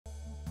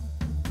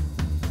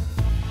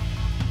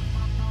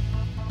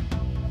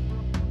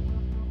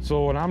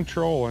So when I'm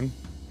trolling,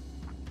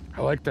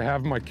 I like to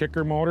have my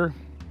kicker motor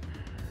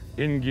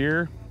in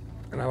gear,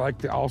 and I like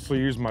to also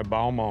use my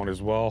bow mount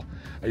as well.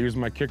 I use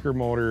my kicker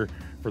motor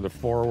for the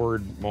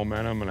forward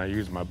momentum, and I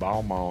use my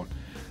bow mount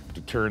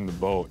to turn the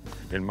boat.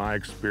 In my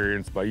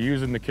experience, by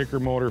using the kicker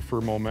motor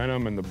for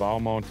momentum and the bow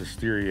mount to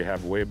steer, you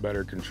have way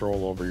better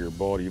control over your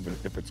boat, even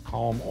if it's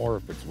calm or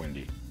if it's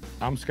windy.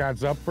 I'm Scott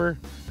Zupfer,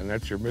 and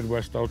that's your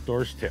Midwest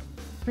Outdoors tip.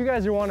 If you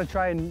guys want to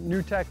try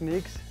new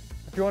techniques,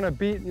 if you want to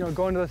beat,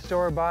 going to the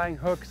store, buying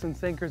hooks and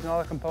sinkers and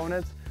all the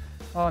components,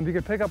 you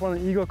could pick up one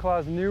of the Eagle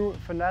Claw's new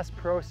Finesse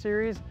Pro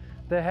series.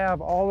 They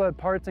have all the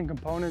parts and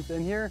components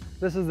in here.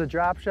 This is the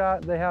drop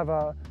shot. They have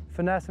a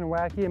Finesse and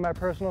Wacky, and my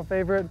personal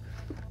favorite,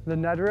 the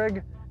Ned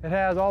Rig. It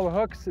has all the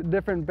hooks,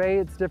 different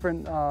baits,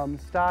 different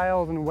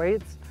styles and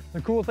weights. The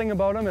cool thing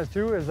about them is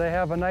they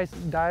have a nice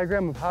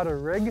diagram of how to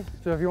rig.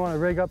 So if you want to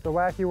rig up the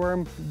Wacky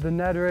Worm, the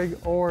Ned Rig,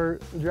 or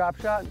the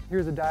drop shot,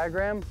 here's a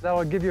diagram.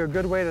 That'll give you a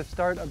good way to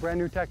start a brand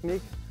new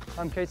technique.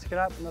 I'm Casey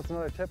Knaup, and that's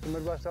another tip from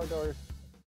Midwest Outdoors.